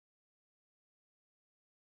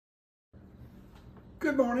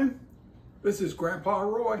Good morning. This is Grandpa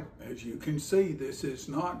Roy. As you can see, this is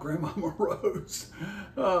not Grandmama Rose.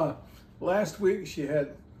 Last week she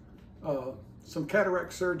had some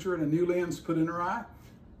cataract surgery and a new lens put in her eye.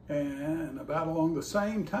 And about along the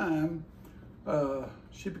same time,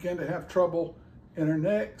 she began to have trouble in her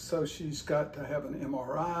neck. So she's got to have an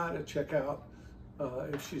MRI to check out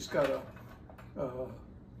if she's got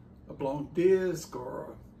a blown disc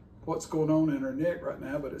or what's going on in her neck right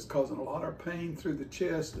now, but it's causing a lot of pain through the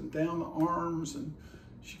chest and down the arms, and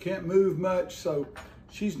she can't move much, so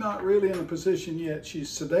she's not really in a position yet. She's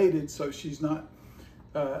sedated, so she's not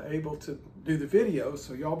able to do the video,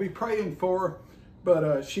 so y'all be praying for her.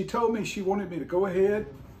 But she told me she wanted me to go ahead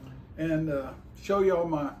and show y'all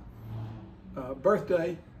my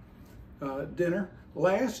birthday dinner.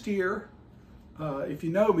 Last year, if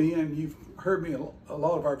you know me and you've heard me a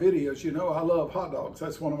lot of our videos, you know I love hot dogs.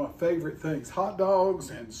 That's one of my favorite things. Hot dogs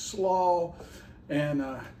and slaw and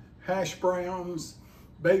hash browns,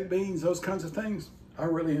 baked beans, those kinds of things. I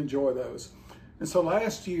really enjoy those. And so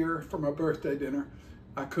last year for my birthday dinner,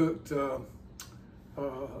 I cooked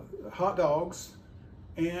hot dogs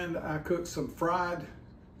and I cooked some fried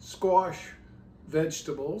squash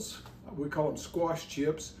vegetables. We call them squash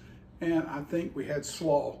chips. And I think we had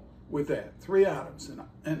slaw with that. 3 items,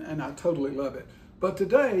 and I totally love it. But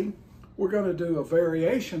today, we're gonna do a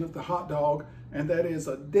variation of the hot dog, and that is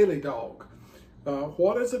a dilly dog.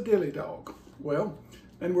 What is a dilly dog? Well,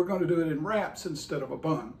 and we're gonna do it in wraps instead of a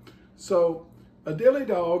bun. So, a dilly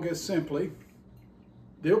dog is simply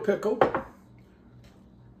dill pickle,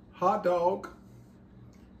 hot dog,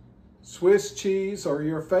 Swiss cheese or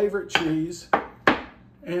your favorite cheese,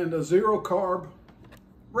 and a 0 carb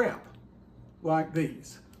wrap like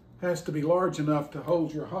these. Has to be large enough to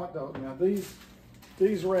hold your hot dog. Now these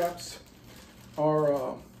wraps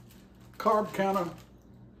are carb counter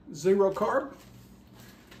 0 carb.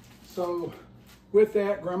 So with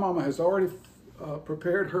that, Grandmama has already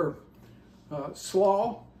prepared her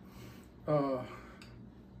slaw,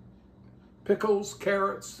 pickles,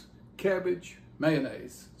 carrots, cabbage,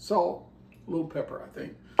 mayonnaise, salt, a little pepper, I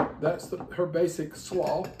think. That's her basic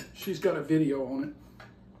slaw. She's got a video on it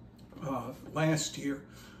last year.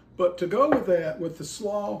 But to go with that, with the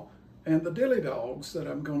slaw and the dilly dogs that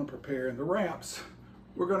I'm going to prepare in the wraps,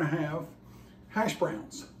 we're going to have hash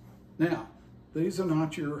browns. Now, these are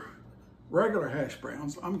not your regular hash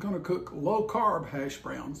browns. I'm going to cook low carb hash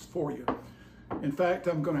browns for you. In fact,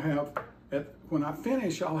 I'm going to have, when I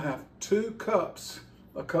finish, I'll have 2 cups,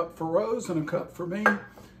 a cup for Rose and a cup for me,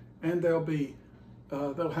 and they'll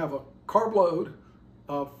have a carb load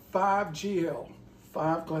of 5 GL,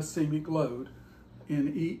 5 glycemic load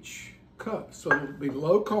in each cup. So it'll be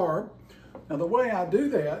low carb. Now the way I do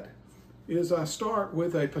that is I start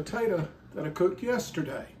with a potato that I cooked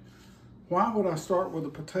yesterday. Why would I start with a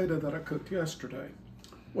potato that I cooked yesterday?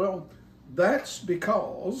 Well, that's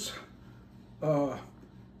because when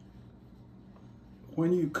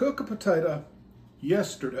you cook a potato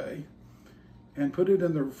yesterday and put it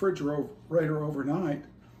in the refrigerator overnight,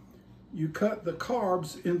 you cut the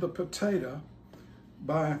carbs in the potato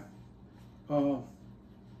by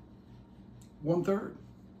 1/3.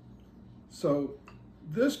 So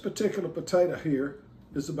this particular potato here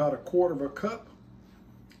is about 1/4 cup,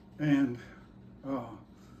 and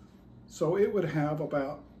so it would have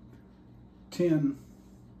about 10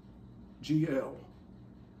 GL.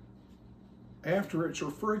 After it's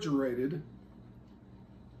refrigerated,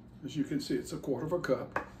 as you can see, it's 1/4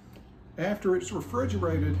 cup. After it's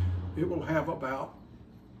refrigerated, it will have about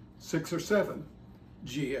 6 or 7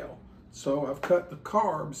 GL. So I've cut the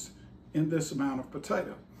carbs in this amount of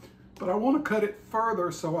potato. But I want to cut it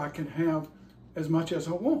further so I can have as much as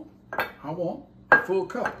I want. I want a full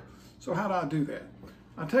cup. So how do I do that?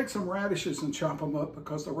 I take some radishes and chop them up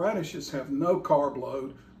because the radishes have no carb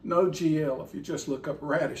load, no GL if you just look up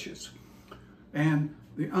radishes. And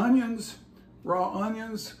the onions, raw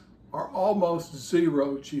onions, are almost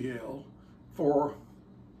 0 GL for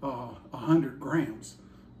 100 grams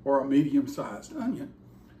or a medium-sized onion.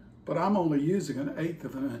 But I'm only using 1/8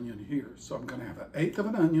 of an onion here. So I'm gonna have 1/8 of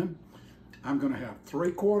an onion. I'm gonna have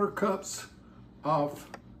 3/4 cups of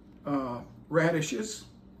radishes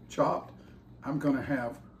chopped. I'm gonna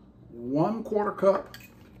have 1/4 cup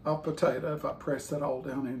of potato. If I press that all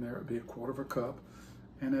down in there, it'd be 1/4 cup.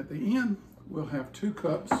 And at the end, we'll have 2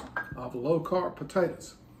 cups of low carb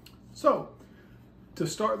potatoes. So to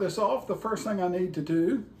start this off, the first thing I need to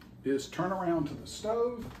do is turn around to the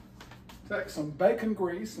stove. Take some bacon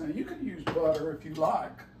grease. Now you could use butter if you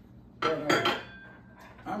like, but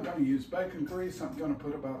I'm going to use bacon grease. I'm going to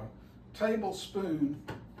put about a tablespoon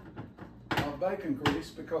of bacon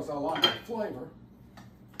grease because I like the flavor.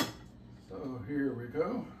 So here we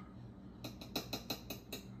go.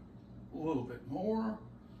 A little bit more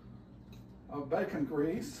of bacon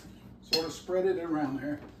grease. Sort of spread it around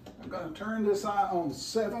there. I'm going to turn this on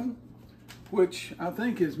 7, which I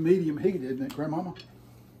think is medium heat, isn't it, Grandmama?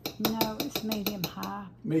 No, it's medium high.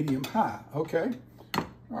 Medium high, okay.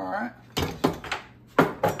 All right.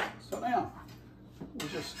 So now, we'll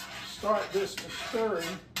just start this to stirring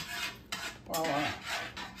while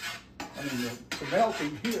the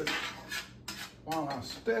melting here, while I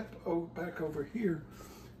step back over here.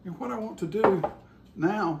 And what I want to do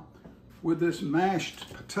now with this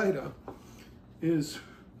mashed potato is,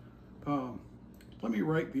 let me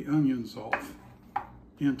rake the onions off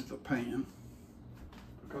into the pan,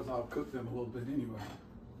 because I'll cook them a little bit anyway.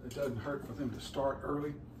 It doesn't hurt for them to start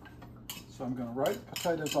early. So I'm gonna rake the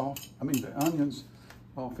potatoes off, the onions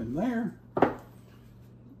off in there.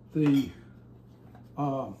 The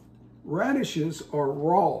radishes are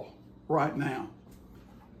raw right now.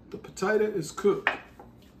 The potato is cooked.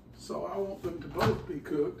 So I want them to both be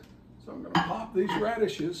cooked. So I'm gonna pop these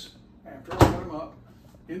radishes, after I put them up,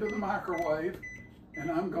 into the microwave,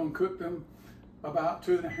 and I'm gonna cook them about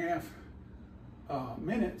 2.5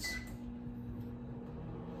 minutes.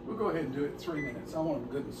 We'll go ahead and do it 3 minutes. I want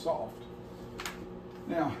them good and soft.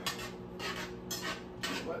 Now,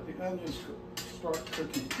 let the onions start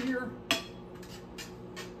cooking here.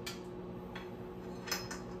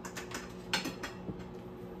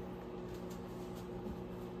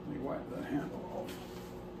 Let me wipe the handle off.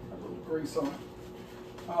 A little grease on it.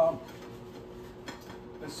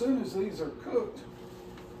 As soon as these are cooked,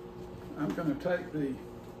 I'm going to take the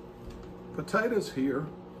potatoes here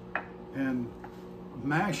and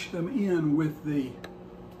mash them in with the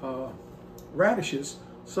radishes,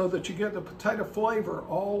 so that you get the potato flavor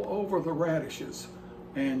all over the radishes,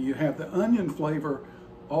 and you have the onion flavor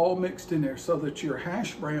all mixed in there, so that your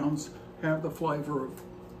hash browns have the flavor of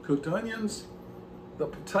cooked onions, the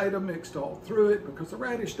potato mixed all through it, because the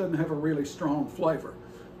radish doesn't have a really strong flavor.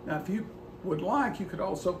 Now, if you would like, you could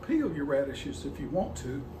also peel your radishes if you want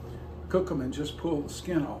to, cook them and just pull the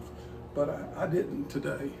skin off. But I didn't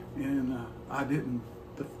today, and I didn't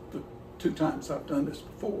the 2 times I've done this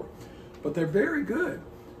before. But they're very good.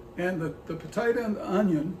 And the potato and the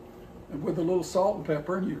onion, and with a little salt and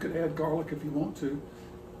pepper, and you could add garlic if you want to,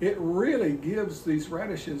 it really gives these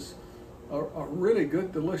radishes a really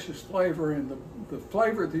good, delicious flavor, and the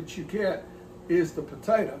flavor that you get is the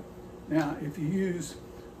potato. Now, if you use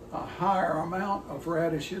a higher amount of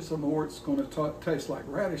radishes, the more it's going to taste like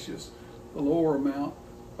radishes. The lower amount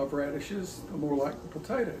of radishes, the more like the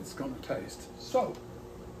potato it's going to taste. So,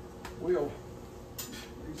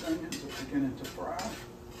 these onions are beginning to fry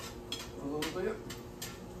a little bit.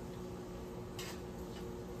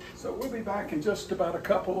 So we'll be back in just about a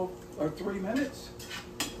couple or 3 minutes.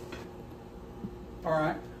 All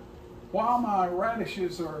right, while my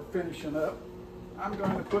radishes are finishing up, I'm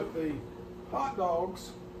going to put the hot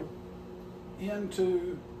dogs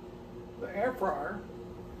into the air fryer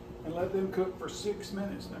and let them cook for 6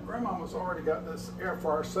 minutes. Now, Grandmama's already got this air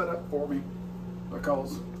fryer set up for me,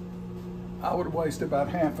 because I would have wasted about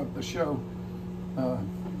half of the show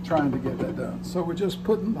trying to get that done. So we're just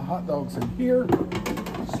putting the hot dogs in here,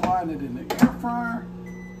 sliding it in the air fryer,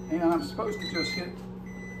 and I'm supposed to just hit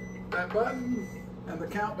that button and the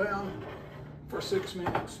countdown for 6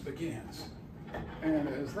 minutes begins. And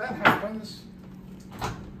as that happens,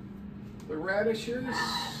 the radishes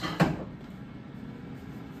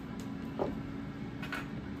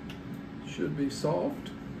should be soft.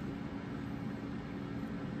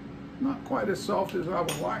 Not quite as soft as I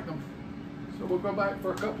would like them. So we'll go back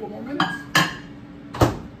for a couple more minutes.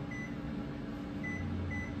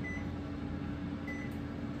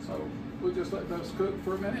 So we'll just let those cook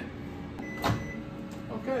for a minute.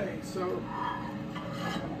 Okay, so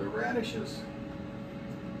the radishes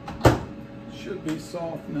should be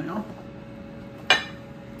soft now.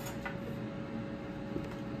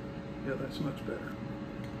 Yeah, that's much better.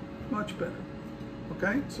 Much better.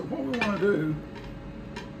 Okay, so what we want to do,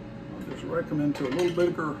 I'll just rake them into a little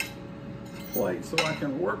bigger plate so I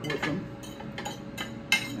can work with them.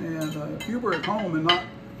 And if you were at home and not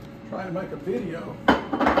trying to make a video,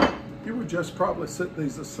 you would just probably set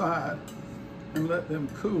these aside and let them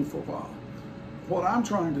cool for a while. What I'm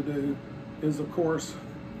trying to do is, of course,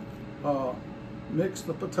 mix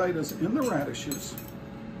the potatoes in the radishes,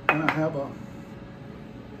 and I have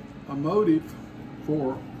a motive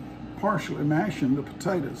for partially mashing the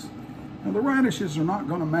potatoes. Now, the radishes are not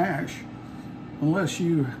going to mash unless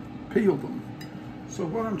you peel them. So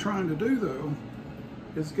what I'm trying to do, though,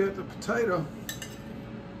 is get the potato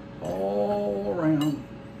all around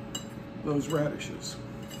those radishes.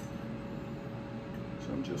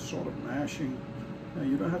 just sort of mashing. Now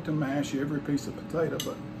you don't have to mash every piece of potato,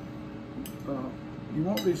 but you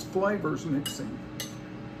want these flavors mixing.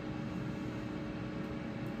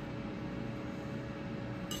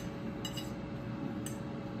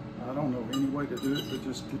 I don't know any way to do it, but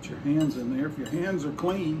just get your hands in there. If your hands are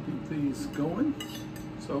clean, keep these going.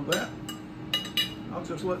 So that, I'll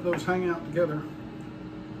just let those hang out together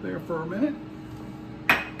there for a minute.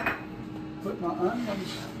 Put my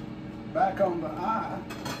onions back on the eye.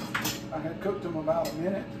 I had cooked them about a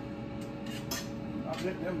minute. I'll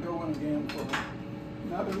get them going again for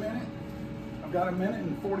another minute. I've got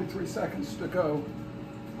 1:43 seconds to go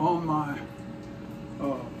on my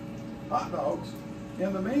hot dogs.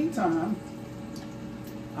 In the meantime,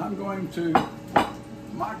 I'm going to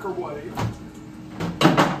microwave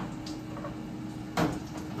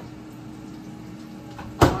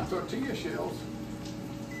my tortilla shells.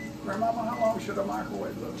 Grandmama, how long should I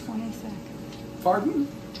microwave those? 20 seconds. Pardon?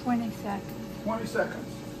 20 seconds. 20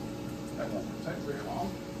 seconds. That won't take very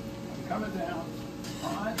long. I'm coming down.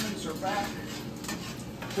 My onions are back.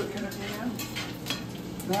 Cooking again.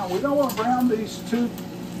 Now we don't want to brown these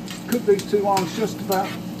cook these too long. It's just about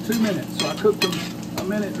 2 minutes. So I cooked them a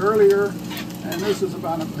minute earlier, and this is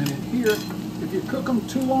about a minute here. If you cook them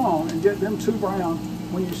too long and get them too brown,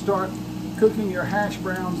 when you start cooking your hash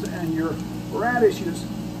browns and your radishes,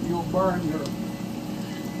 you'll burn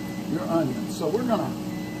your onions. So we're gonna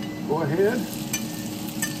go ahead,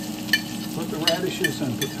 put the radishes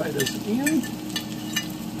and potatoes in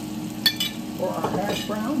for our hash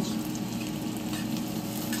browns.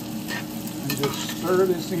 And just stir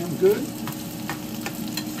this in good.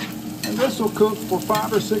 And this will cook for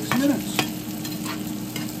 5 or 6 minutes.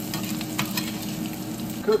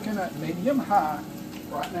 Cooking at medium high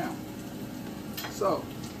right now. So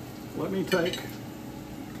let me take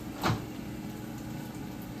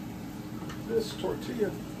this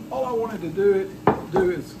tortilla. All I wanted to do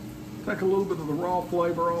is take a little bit of the raw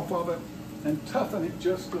flavor off of it and toughen it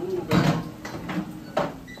just a little bit.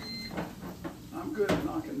 I'm good at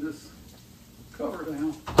knocking this cover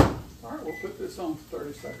down. All right, we'll put this on for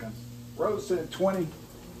 30 seconds. Rose said 20.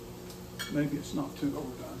 Maybe it's not too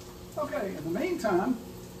overdone. Okay, in the meantime,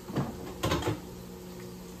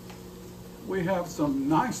 we have some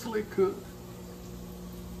nicely cooked,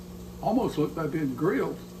 almost look like they've been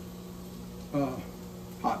grilled,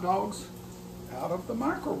 hot dogs out of the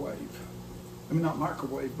microwave. I mean, not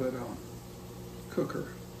microwave, but cooker.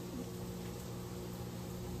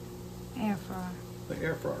 Air fryer. The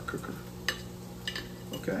air fryer cooker.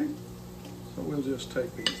 Okay, so we'll just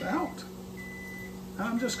take these out. And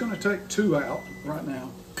I'm just going to take 2 out right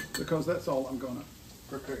now because that's all I'm going to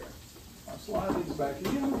prepare. I'll slide these back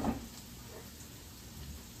in.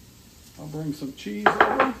 I'll bring some cheese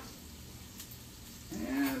over.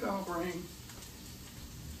 And I'll bring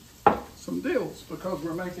some dills because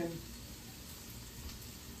we're making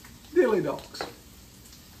dilly dogs.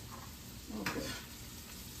 Okay.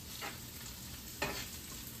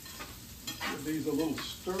 Give these a little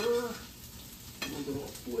stir, a little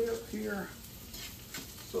flip here,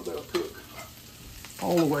 so they'll cook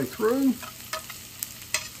all the way through.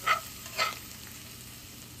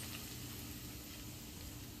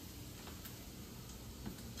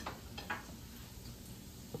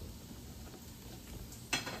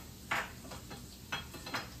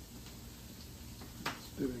 It's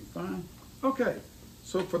doing fine. Okay,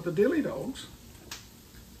 so for the dilly dogs,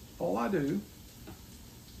 all I do,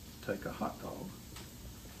 take a hot dog,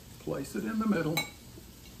 place it in the middle.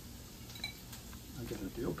 I get a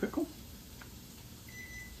dill pickle,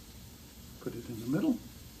 put it in the middle.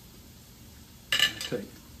 I take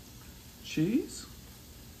cheese,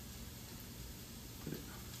 put it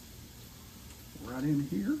right in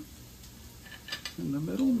here in the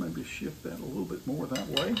middle, maybe shift that a little bit more that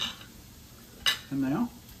way. And now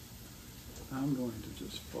I'm going to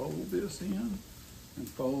just fold this in and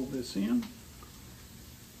fold this in.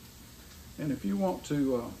 And if you want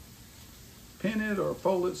to pin it or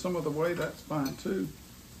fold it some other way, that's fine too.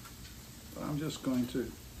 But I'm just going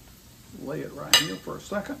to lay it right here for a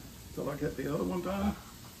second till I get the other one done.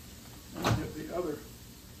 I'll get the other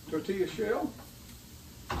tortilla shell.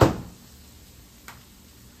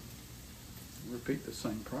 Repeat the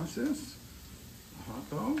same process. A hot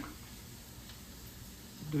dog,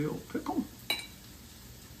 dill pickle.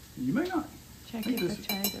 You may not. Check your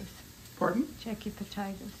potatoes. Pardon? Check your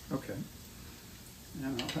potatoes. Okay.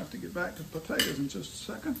 And I'll have to get back to the potatoes in just a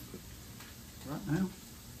second. But right now,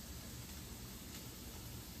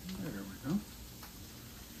 there we go.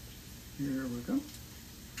 Here we go.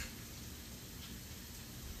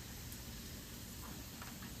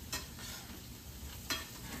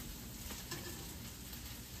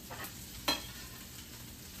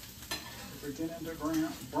 beginning to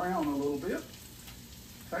brown a little bit.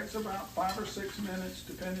 Takes about 5 or 6 minutes,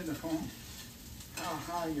 depending upon how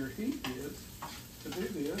high your heat is, to do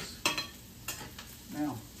this.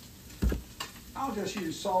 Now, I'll just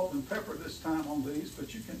use salt and pepper this time on these,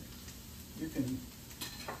 but you can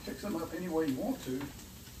fix them up any way you want to.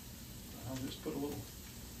 I'll just put a little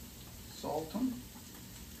salt on.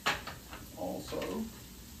 Also,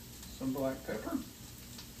 some black pepper.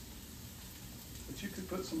 But you could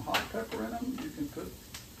put some hot pepper in them. You can put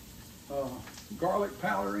garlic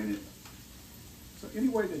powder in it. So any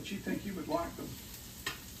way that you think you would like them.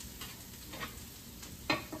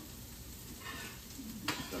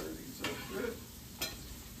 Stir these up good.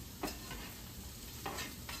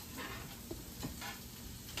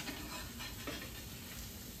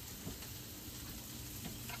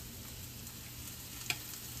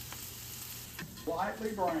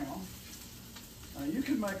 Lightly brown. Now you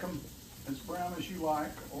can make them as brown as you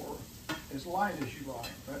like or as light as you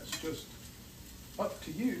like. That's just up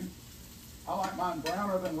to you. I like mine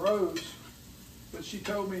browner than Rose, but she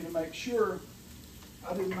told me to make sure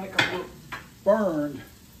I didn't make them look burned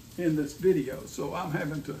in this video. So I'm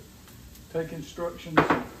having to take instructions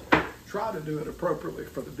and try to do it appropriately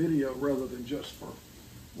for the video rather than just for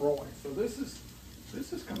Roy. So this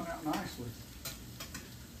is coming out nicely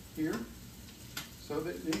here. So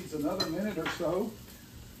that needs another minute or so.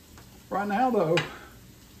 Right now though,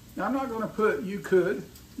 I'm not going to put, you could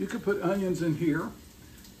put onions in here,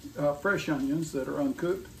 fresh onions that are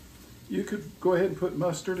uncooked. You could go ahead and put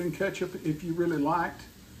mustard and ketchup if you really liked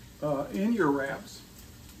in your wraps.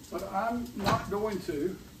 But I'm not going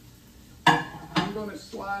to. I'm going to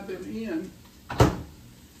slide them in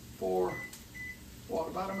for, what,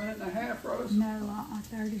 about a minute and a half, Rose? No,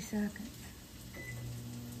 30 seconds.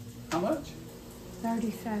 How much?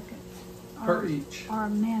 30 seconds. Per each. Or a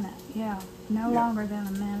minute, yeah. No longer than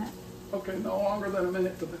a minute. Okay, no longer than a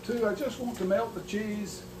minute for the two. I just want to melt the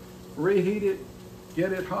cheese, reheat it,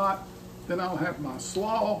 get it hot. Then I'll have my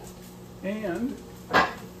slaw and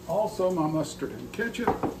also my mustard and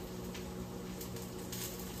ketchup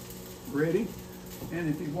ready. And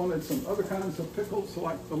if you wanted some other kinds of pickles,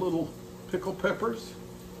 like the little pickle peppers,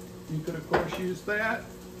 you could of course use that.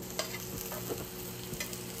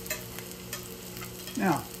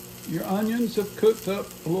 Now, your onions have cooked up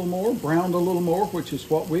a little more, browned a little more, which is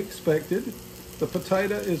what we expected. The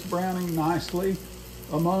potato is browning nicely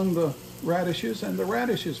among the radishes, and the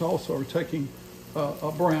radishes also are taking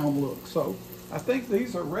a brown look. So I think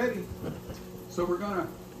these are ready. So we're gonna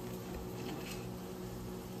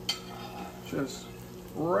just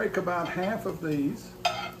rake about half of these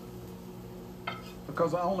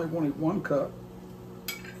because I only wanted 1 cup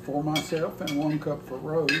for myself and 1 cup for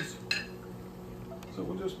Rose. So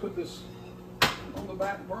we'll just put this on the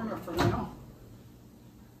back burner for now.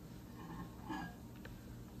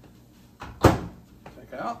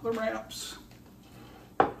 Take out the wraps.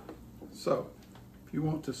 So, if you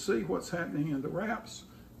want to see what's happening in the wraps,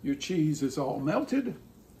 your cheese is all melted.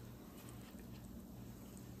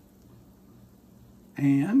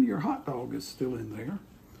 And your hot dog is still in there.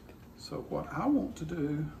 So what I want to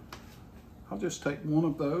do, I'll just take one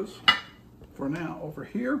of those for now over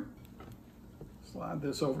here. Slide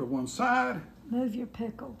this over to one side. Move your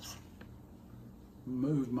pickles.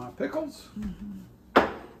 Move my pickles.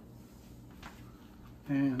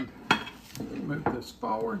 And move this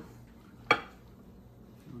forward.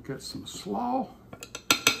 We'll get some slaw.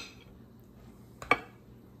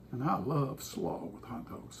 And I love slaw with hot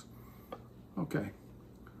dogs. Okay.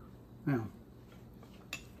 Now,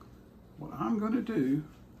 what I'm going to do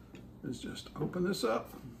is just open this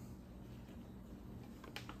up.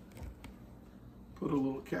 Put a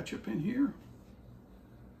little ketchup in here.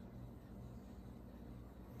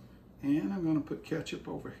 And I'm going to put ketchup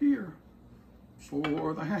over here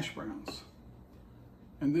for the hash browns.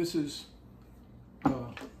 And this is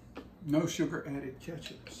no sugar added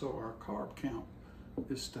ketchup, so our carb count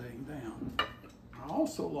is staying down. I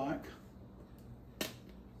also like a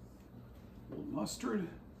little mustard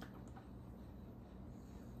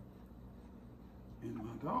in my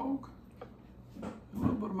dog. A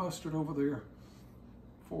little bit of mustard over there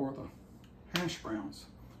for the hash browns.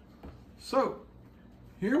 So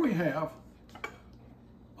here we have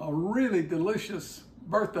a really delicious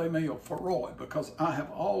birthday meal for Roy, because I have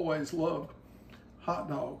always loved hot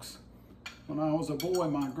dogs. When I was a boy,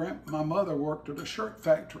 my mother worked at a shirt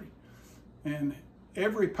factory, and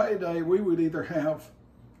every payday we would either have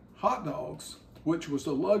hot dogs, which was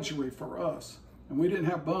a luxury for us, and we didn't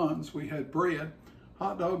have buns, we had bread,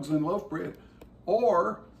 hot dogs and loaf bread,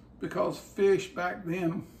 or because fish back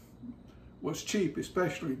then was cheap,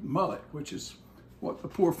 especially mullet, which is what the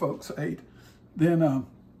poor folks ate, Then,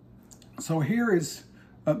 so here is,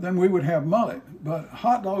 then we would have mullet. But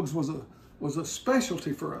hot dogs was a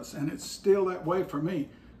specialty for us, and it's still that way for me,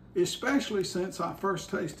 especially since I first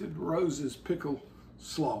tasted Rose's pickle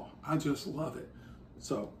slaw. I just love it.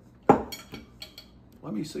 So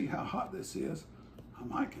let me see how hot this is. I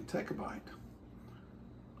might can take a bite.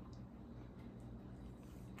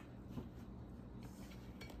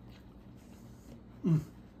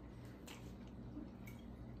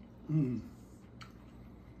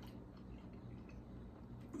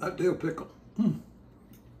 That dill pickle,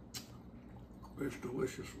 it's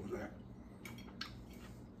delicious with that.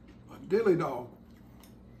 A dilly dog.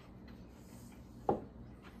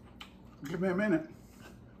 Give me a minute.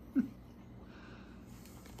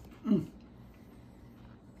 Now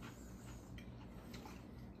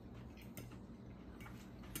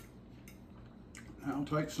I'll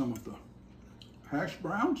take some of the hash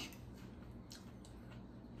browns.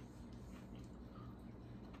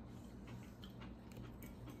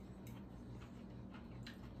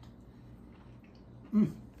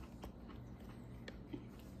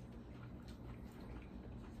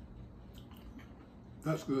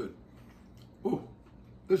 That's good. Oh,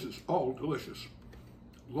 this is all delicious.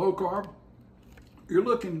 Low carb. You're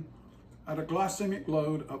looking at a glycemic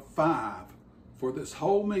load of 5 for this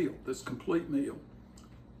whole meal, this complete meal.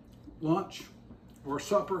 Lunch or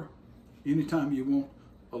supper, anytime you want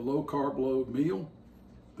a low carb load meal,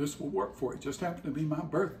 this will work for you. Just happened to be my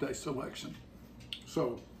birthday selection.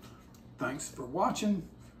 So thanks for watching.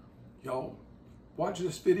 Y'all watch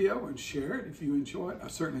this video and share it if you enjoy it. I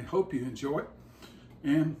certainly hope you enjoy it.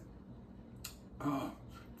 And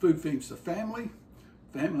food feeds the family,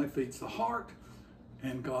 family feeds the heart,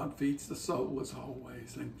 and God feeds the soul as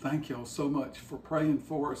always. And thank y'all so much for praying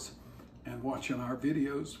for us and watching our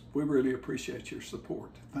videos. We really appreciate your support.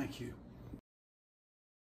 Thank you.